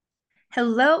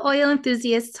Hello, oil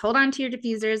enthusiasts. Hold on to your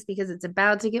diffusers because it's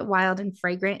about to get wild and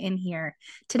fragrant in here.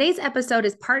 Today's episode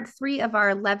is part 3 of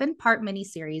our 11-part mini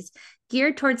series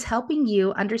geared towards helping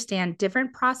you understand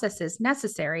different processes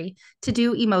necessary to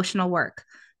do emotional work.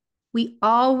 We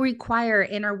all require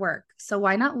inner work, so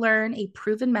why not learn a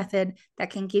proven method that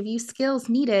can give you skills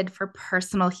needed for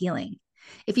personal healing?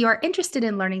 If you are interested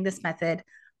in learning this method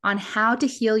on how to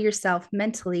heal yourself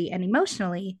mentally and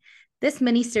emotionally, this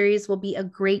mini series will be a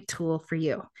great tool for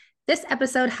you. This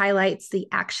episode highlights the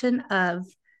action of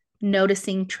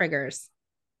noticing triggers.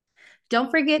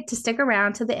 Don't forget to stick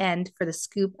around to the end for the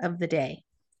scoop of the day.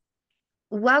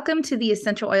 Welcome to the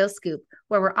Essential Oil Scoop,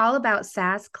 where we're all about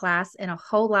sass, class, and a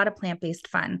whole lot of plant-based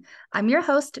fun. I'm your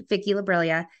host, Vicky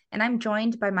Labrilia, and I'm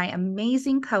joined by my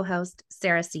amazing co-host,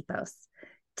 Sarah Sipos.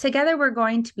 Together, we're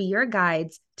going to be your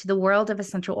guides to the world of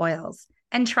essential oils.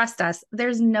 And trust us,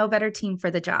 there's no better team for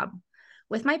the job.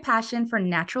 With my passion for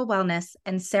natural wellness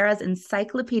and Sarah's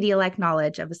encyclopedia-like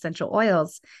knowledge of essential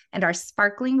oils and our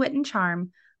sparkling wit and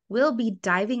charm, we'll be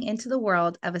diving into the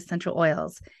world of essential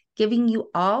oils, giving you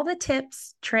all the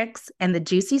tips, tricks, and the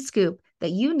juicy scoop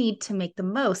that you need to make the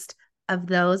most of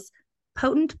those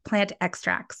potent plant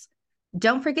extracts.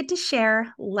 Don't forget to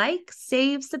share, like,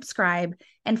 save, subscribe,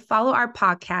 and follow our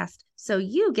podcast so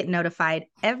you get notified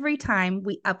every time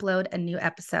we upload a new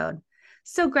episode.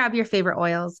 So grab your favorite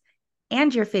oils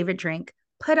and your favorite drink,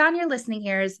 put on your listening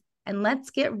ears, and let's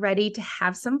get ready to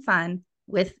have some fun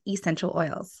with essential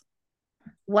oils.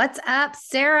 What's up,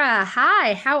 Sarah?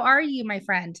 Hi, how are you, my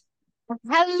friend?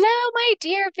 Hello, my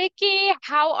dear Vicky.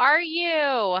 How are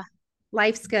you?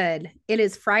 Life's good. It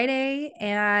is Friday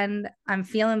and I'm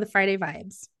feeling the Friday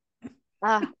vibes.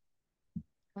 Ah,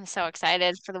 I'm so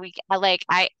excited for the week. I'm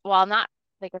not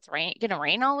like it's gonna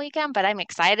rain all weekend, but I'm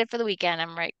excited for the weekend.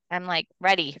 I'm like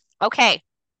ready. Okay,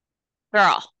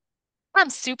 girl. I'm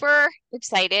super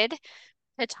excited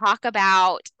to talk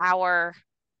about our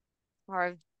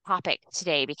topic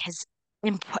today because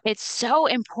it's so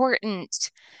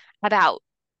important about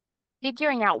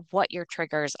figuring out what your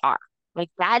triggers are. Like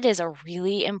that is a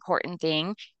really important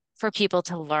thing for people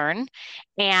to learn.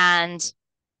 And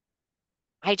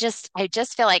I just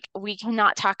feel like we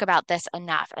cannot talk about this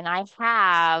enough. And I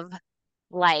have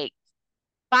like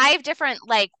five different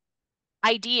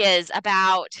ideas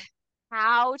about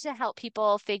how to help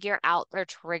people figure out their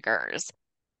triggers.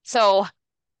 So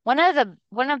one of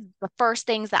the first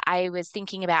things that I was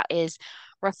thinking about is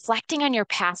reflecting on your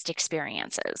past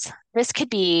experiences. This could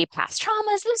be past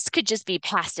traumas, this could just be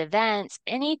past events,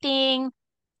 anything.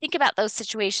 Think about those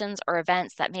situations or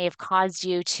events that may have caused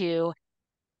you to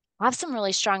have some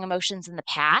really strong emotions in the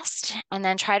past, and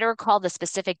then try to recall the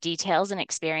specific details and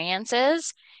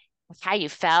experiences of how you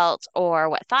felt or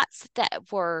what thoughts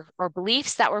that were or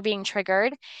beliefs that were being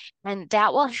triggered. And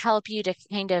that will help you to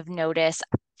kind of notice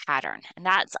a pattern. And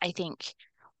that's, I think,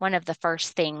 one of the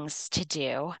first things to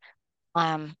do.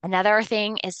 Another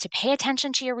thing is to pay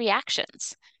attention to your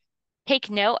reactions. Take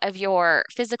note of your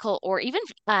physical or even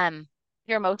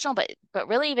your emotional, but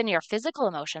really even your physical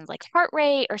emotions like heart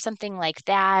rate or something like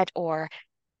that, or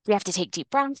do you have to take deep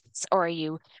breaths, or are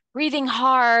you breathing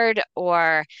hard,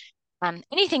 or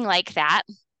anything like that.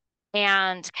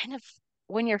 And kind of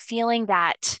when you're feeling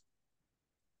that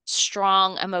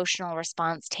strong emotional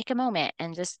response, take a moment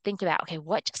and just think about, okay,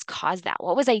 what just caused that?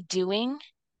 What was I doing?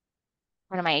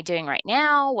 What am I doing right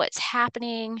now? What's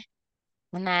happening?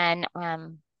 And then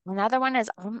another one is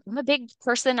I'm a big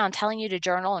person on telling you to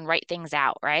journal and write things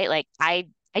out, right? Like I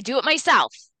do it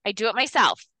myself. I do it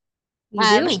myself. You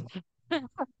Um, do.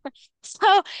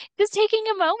 so just taking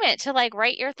a moment to like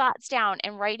write your thoughts down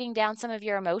and writing down some of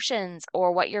your emotions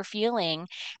or what you're feeling,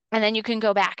 and then you can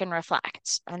go back and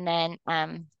reflect. And then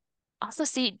also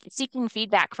seeking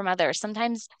feedback from others.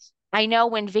 Sometimes I know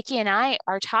when Vicky and I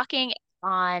are talking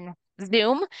on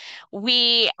Zoom,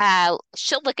 we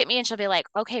she'll look at me and she'll be like,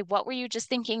 "Okay, what were you just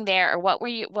thinking there? Or what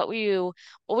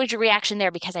was your reaction there?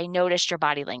 Because I noticed your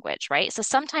body language, right?" So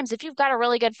sometimes if you've got a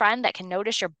really good friend that can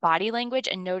notice your body language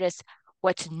and notice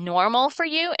what's normal for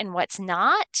you and what's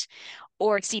not,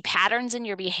 or see patterns in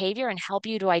your behavior and help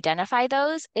you to identify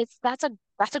those, that's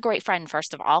a great friend,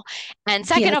 first of all. And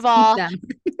second Yes, of keep all, them.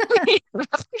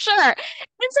 for sure.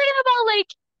 And second of all,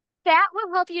 like that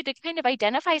will help you to kind of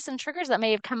identify some triggers that may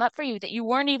have come up for you that you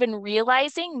weren't even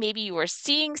realizing. Maybe you were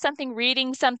seeing something,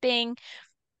 reading something,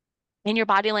 and your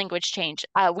body language change.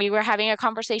 We were having a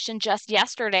conversation just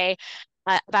yesterday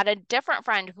about a different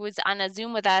friend who was on a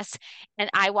Zoom with us, and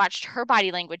I watched her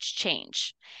body language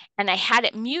change. And I had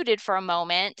it muted for a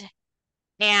moment,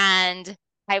 and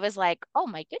I was like, oh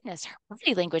my goodness, her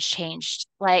body language changed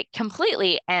like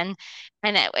completely. And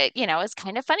it was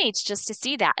kind of funny just to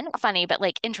see that. Not funny, but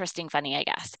like interesting funny, I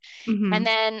guess. And Hmm.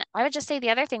 then I would just say the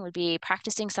other thing would be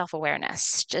practicing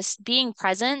self-awareness, just being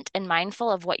present and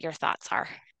mindful of what your thoughts are.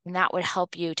 And that would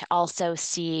help you to also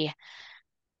see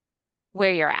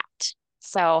where you're at.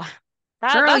 So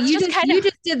Girl, that's you just just kind of, you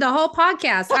just did the whole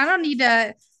podcast. I don't need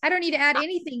to add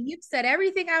anything. You've said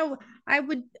everything I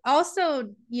would also,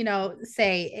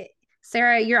 say.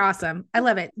 Sarah, you're awesome. I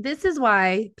love it. This is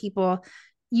why people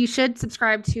you should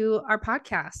subscribe to our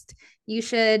podcast. You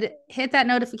should hit that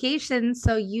notification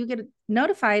so you get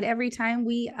notified every time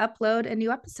we upload a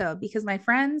new episode because my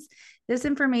friends, this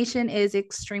information is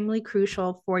extremely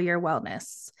crucial for your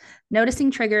wellness. Noticing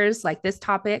triggers like this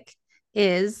topic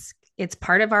is it's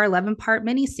part of our 11-part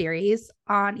mini series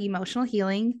on emotional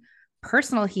healing,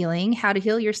 personal healing, how to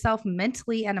heal yourself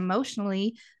mentally and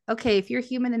emotionally. Okay, if you're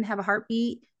human and have a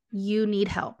heartbeat, you need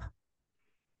help.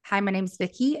 Hi, my name's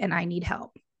Vicki and I need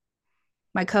help.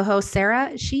 My co-host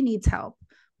Sarah, she needs help.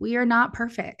 We are not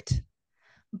perfect,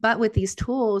 but with these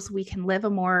tools, we can live a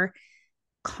more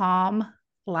calm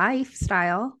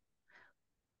lifestyle.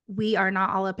 We are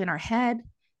not all up in our head.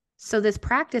 So, this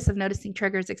practice of noticing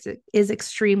triggers is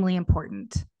extremely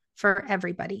important for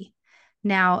everybody.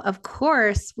 Now, of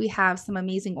course, we have some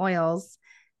amazing oils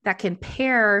that can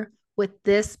pair with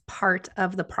this part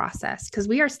of the process because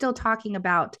we are still talking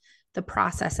about the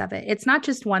process of it. It's not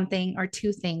just one thing or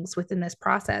two things within this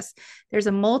process, there's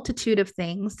a multitude of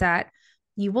things that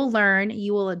you will learn,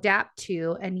 you will adapt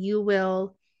to, and you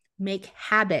will make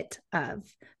habit of.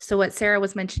 So, what Sarah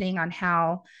was mentioning on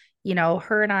how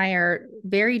her and I are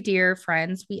very dear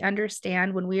friends. We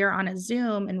understand when we are on a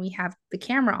Zoom and we have the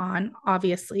camera on,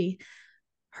 obviously,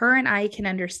 her and I can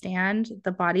understand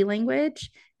the body language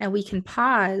and we can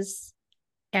pause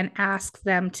and ask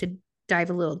them to dive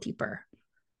a little deeper.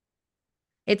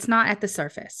 It's not at the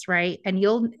surface, right? And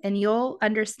you'll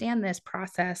understand this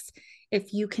process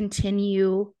if you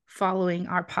continue following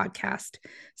our podcast.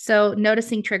 So,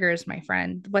 noticing triggers, my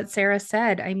friend, what Sarah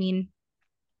said, I mean,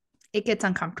 it gets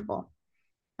uncomfortable.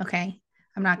 Okay.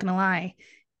 I'm not going to lie.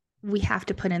 We have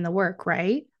to put in the work,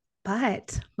 right?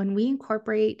 But when we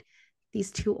incorporate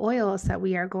these two oils that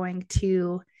we are going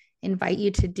to invite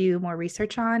you to do more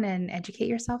research on and educate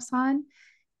yourselves on,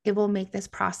 it will make this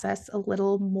process a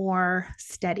little more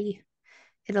steady.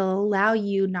 It'll allow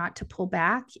you not to pull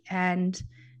back and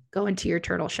go into your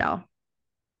turtle shell.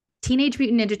 Teenage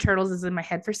Mutant Ninja Turtles is in my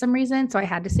head for some reason, so I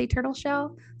had to say turtle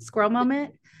shell, squirrel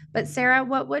moment. But Sarah,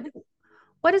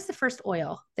 what is the first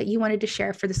oil that you wanted to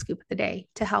share for the scoop of the day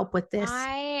to help with this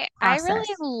I really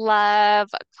process? love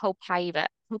copaiba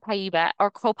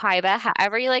or copaiba,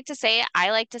 however you like to say it.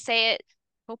 I like to say it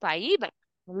copaiba.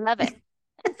 Love it.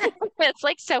 It's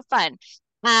like so fun.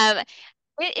 Um,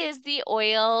 it is the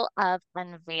oil of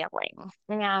unveiling.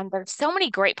 And there's so many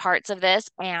great parts of this.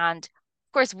 And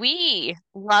of course, we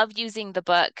love using the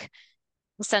book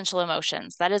Essential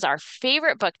Emotions. That is our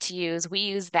favorite book to use. We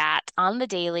use that on the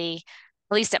daily,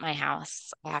 at least at my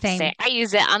house. I have to say, Same. I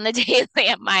use it on the daily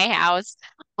at my house.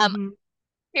 Um, Mhm.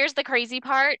 Here's the crazy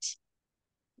part.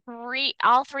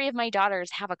 All three of my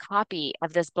daughters have a copy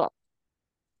of this book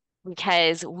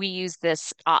because we use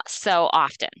this so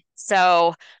often.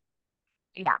 So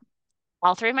yeah,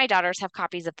 all three of my daughters have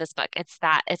copies of this book. It's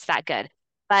that good.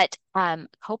 But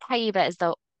Copaiba is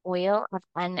the oil of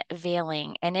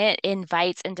unveiling, and it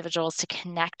invites individuals to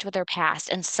connect with their past.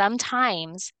 And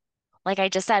sometimes, like I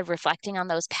just said, reflecting on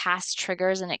those past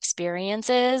triggers and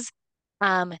experiences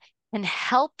um, can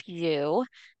help you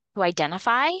to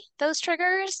identify those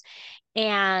triggers.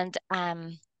 And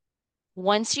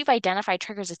once you've identified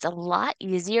triggers, it's a lot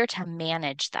easier to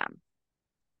manage them.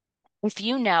 If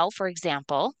you know, for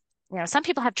example, some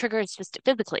people have triggers just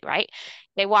physically, right?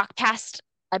 They walk past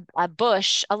a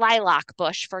bush, a lilac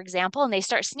bush, for example, and they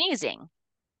start sneezing.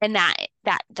 And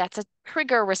that's a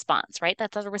trigger response, right?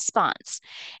 That's a response.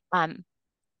 Um,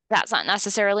 that's not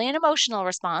necessarily an emotional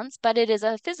response, but it is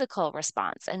a physical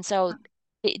response. And so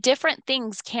different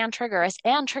things can trigger us,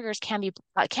 and triggers can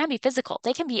be physical.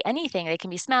 They can be anything. They can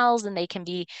be smells, and they can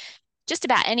be just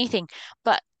about anything.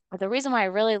 But the reason why I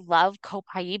really love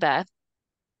Copaiba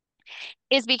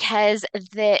is because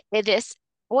this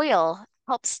oil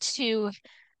helps to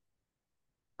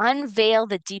unveil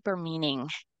the deeper meaning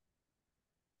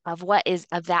of what is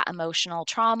of that emotional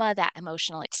trauma, that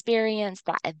emotional experience,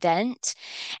 that event.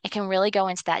 It can really go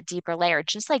into that deeper layer,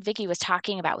 just like Vicki was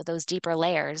talking about with those deeper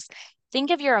layers.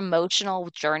 Think of your emotional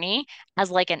journey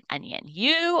as like an onion.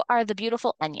 You are the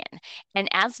beautiful onion. And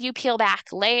as you peel back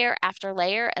layer after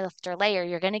layer after layer,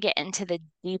 you're going to get into the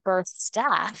deeper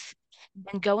stuff.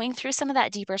 And going through some of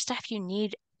that deeper stuff, you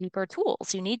need deeper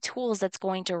tools. You need tools that's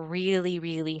going to really,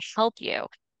 really help you.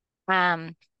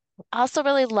 Um, I also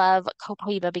really love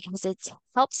Copaiba because it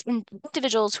helps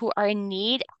individuals who are in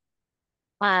need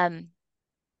um,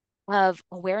 of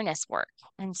awareness work.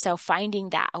 And so finding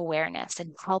that awareness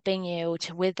and helping you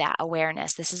to with that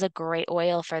awareness, this is a great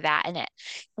oil for that. And it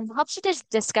helps you to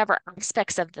discover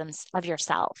aspects of them of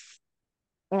yourself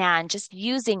and just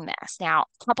using this. Now,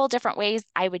 a couple different ways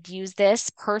I would use this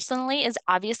personally is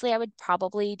obviously I would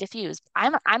probably diffuse.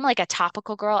 I'm like a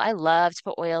topical girl. I love to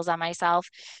put oils on myself.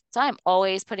 So I'm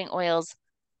always putting oils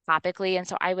topically. And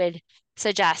so I would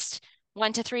suggest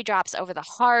 1 to 3 drops over the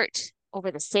heart,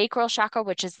 over the sacral chakra,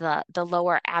 which is the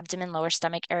lower abdomen, lower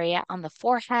stomach area, on the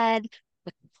forehead,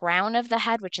 the crown of the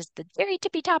head, which is the very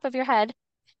tippy top of your head,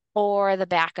 or the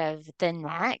back of the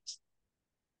neck.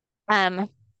 Um,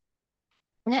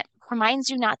 and it reminds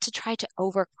you not to try to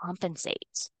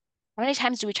overcompensate. How many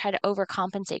times do we try to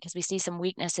overcompensate because we see some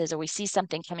weaknesses or we see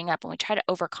something coming up and we try to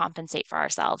overcompensate for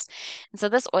ourselves? And so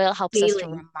this oil helps us to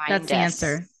Daily. That's remind the us.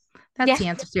 answer. That's Yeah, the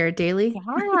answer, Sarah. Daily.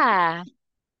 yeah.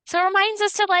 So it reminds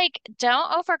us to like,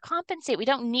 don't overcompensate. We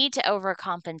don't need to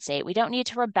overcompensate. We don't need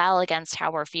to rebel against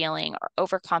how we're feeling or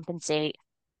overcompensate.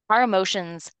 Our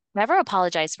emotions, never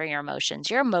apologize for your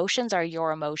emotions. Your emotions are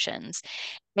your emotions.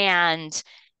 And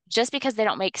just because they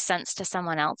don't make sense to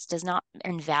someone else does not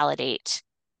invalidate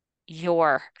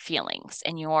your feelings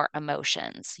and your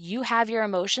emotions. You have your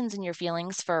emotions and your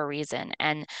feelings for a reason.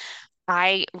 And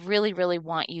I really, really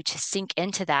want you to sink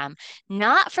into them,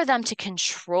 not for them to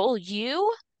control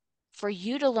you, for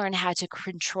you to learn how to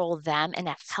control them in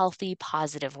a healthy,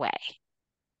 positive way.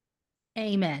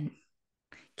 Amen.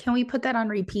 Can we put that on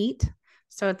repeat?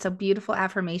 So it's a beautiful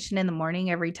affirmation in the morning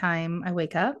every time I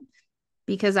wake up,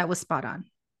 because that was spot on.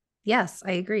 Yes,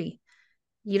 I agree.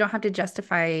 You don't have to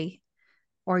justify,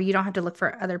 or you don't have to look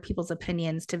for other people's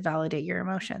opinions to validate your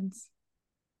emotions.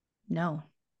 No,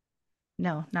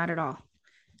 no, not at all.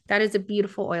 That is a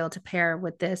beautiful oil to pair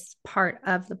with this part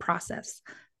of the process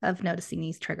of noticing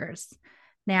these triggers.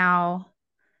 Now,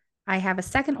 I have a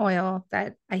second oil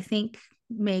that I think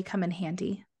may come in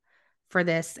handy for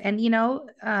this. And,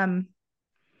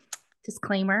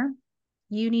 disclaimer,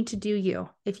 you need to do you.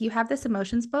 If you have this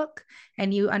emotions book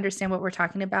and you understand what we're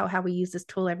talking about, how we use this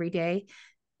tool every day,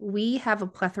 we have a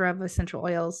plethora of essential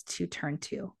oils to turn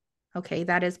to. Okay,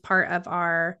 that is part of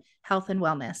our health and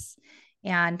wellness.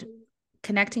 And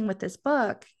connecting with this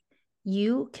book,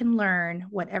 you can learn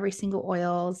what every single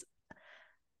oil's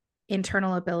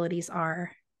internal abilities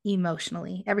are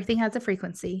emotionally. Everything has a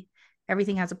frequency,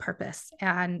 everything has a purpose,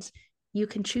 and you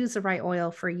can choose the right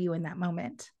oil for you in that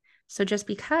moment. So just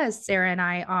because Sarah and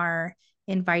I are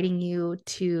inviting you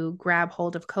to grab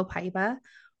hold of Copaiba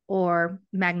or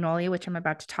Magnolia, which I'm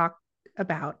about to talk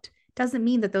about, doesn't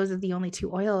mean that those are the only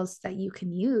two oils that you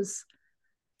can use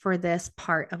for this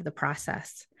part of the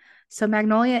process. So,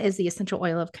 Magnolia is the essential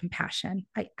oil of compassion.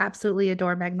 I absolutely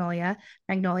adore Magnolia.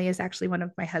 Magnolia is actually one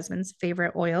of my husband's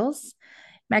favorite oils.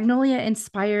 Magnolia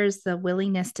inspires the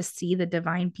willingness to see the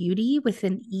divine beauty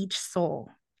within each soul.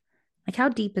 Like, how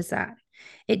deep is that?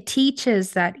 It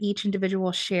teaches that each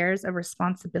individual shares a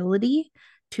responsibility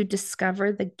to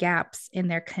discover the gaps in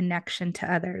their connection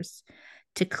to others,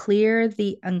 to clear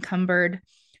the encumbered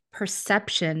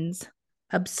perceptions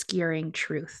obscuring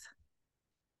truth.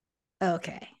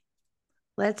 Okay,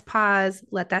 let's pause,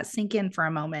 let that sink in for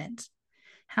a moment.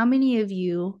 How many of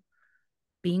you,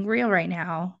 being real right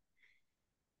now,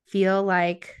 feel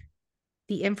like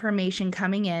the information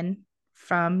coming in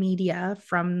from media,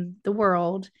 from the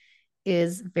world,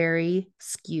 is very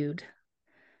skewed,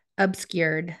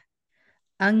 obscured,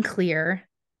 unclear,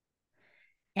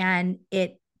 and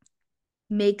it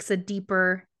makes a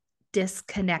deeper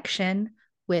disconnection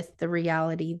with the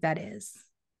reality that is?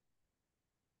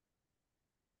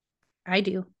 I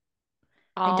do.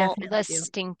 I All the definitely do.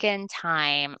 stinking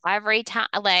time. Every time,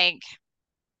 like,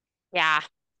 yeah,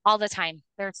 all the time.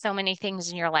 There's so many things,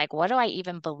 and you're like, what do I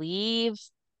even believe?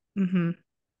 Mm-hmm.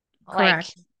 Like,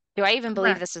 Correct. do I even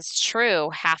believe Correct. this is true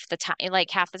half the time? Like,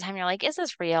 half the time, you're like, is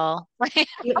this real?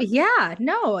 Yeah,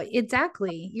 no,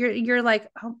 exactly. You're like,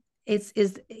 oh, it's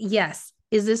is yes.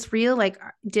 Is this real? Like,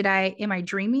 am I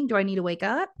dreaming? Do I need to wake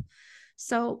up?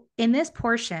 So in this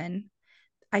portion,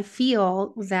 I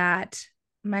feel that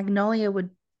Magnolia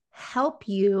would help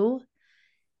you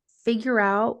figure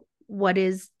out what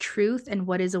is truth and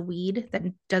what is a weed that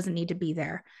doesn't need to be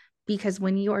there. Because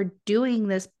when you are doing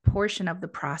this portion of the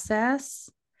process,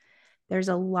 there's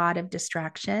a lot of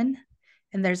distraction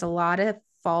and there's a lot of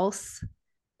false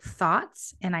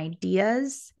thoughts and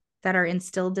ideas that are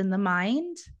instilled in the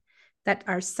mind that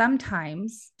are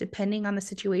sometimes, depending on the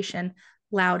situation,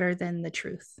 louder than the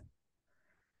truth.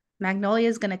 Magnolia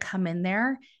is going to come in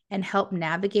there and help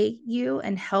navigate you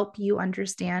and help you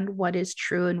understand what is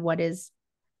true and what is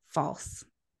false.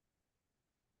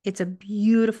 It's a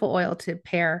beautiful oil to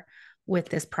pair with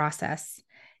this process.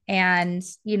 And,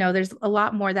 there's a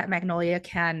lot more that Magnolia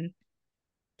can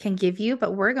give you,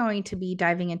 but we're going to be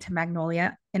diving into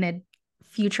Magnolia in a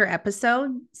future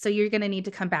episode. So you're going to need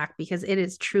to come back because it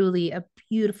is truly a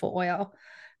beautiful oil.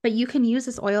 But you can use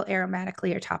this oil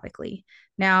aromatically or topically.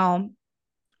 Now,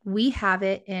 we have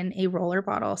it in a roller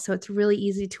bottle, so it's really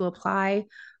easy to apply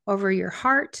over your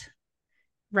heart,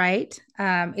 right?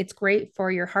 It's great for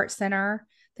your heart center,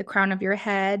 the crown of your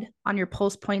head, on your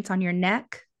pulse points on your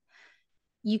neck.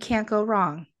 You can't go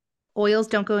wrong. Oils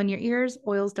don't go in your ears,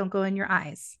 oils don't go in your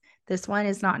eyes. This one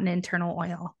is not an internal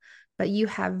oil, but you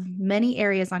have many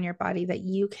areas on your body that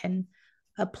you can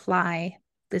apply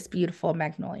this beautiful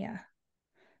Magnolia,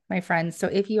 my friends. So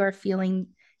if you are feeling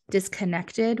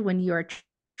disconnected when you're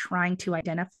trying to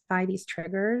identify these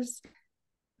triggers,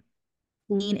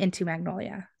 lean into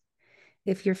Magnolia.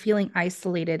 If you're feeling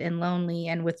isolated and lonely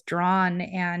and withdrawn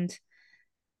and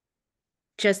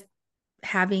just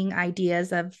having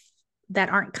ideas of that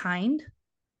aren't kind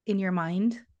in your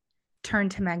mind, turn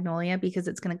to Magnolia because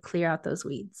it's going to clear out those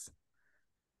weeds.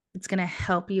 It's going to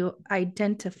help you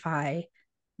identify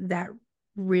that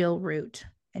real root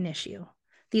and issue.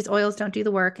 These oils don't do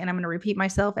the work, and I'm going to repeat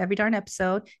myself every darn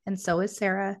episode, and so is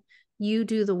Sarah. You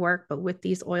do the work, but with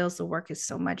these oils, the work is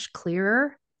so much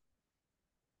clearer.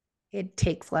 It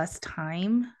takes less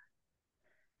time,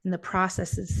 and the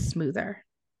process is smoother.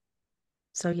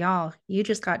 So, y'all, you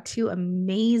just got 2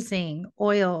 amazing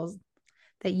oils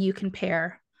that you can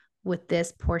pair with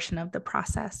this portion of the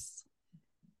process.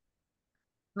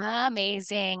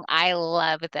 Amazing. I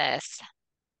love this.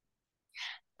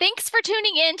 Thanks for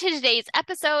tuning in to today's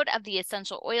episode of the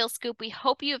Essential Oil Scoop. We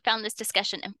hope you have found this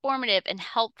discussion informative and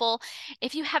helpful.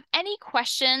 If you have any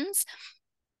questions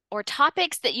or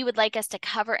topics that you would like us to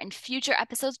cover in future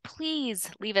episodes,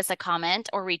 please leave us a comment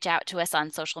or reach out to us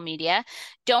on social media.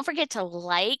 Don't forget to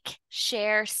like,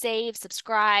 share, save,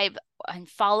 subscribe, and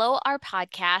follow our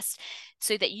podcast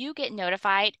so that you get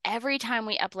notified every time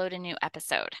we upload a new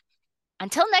episode.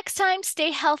 Until next time,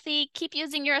 stay healthy, keep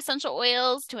using your essential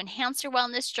oils to enhance your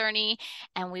wellness journey,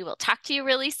 and we will talk to you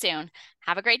really soon.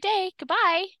 Have a great day.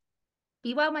 Goodbye.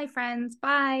 Be well, my friends.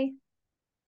 Bye.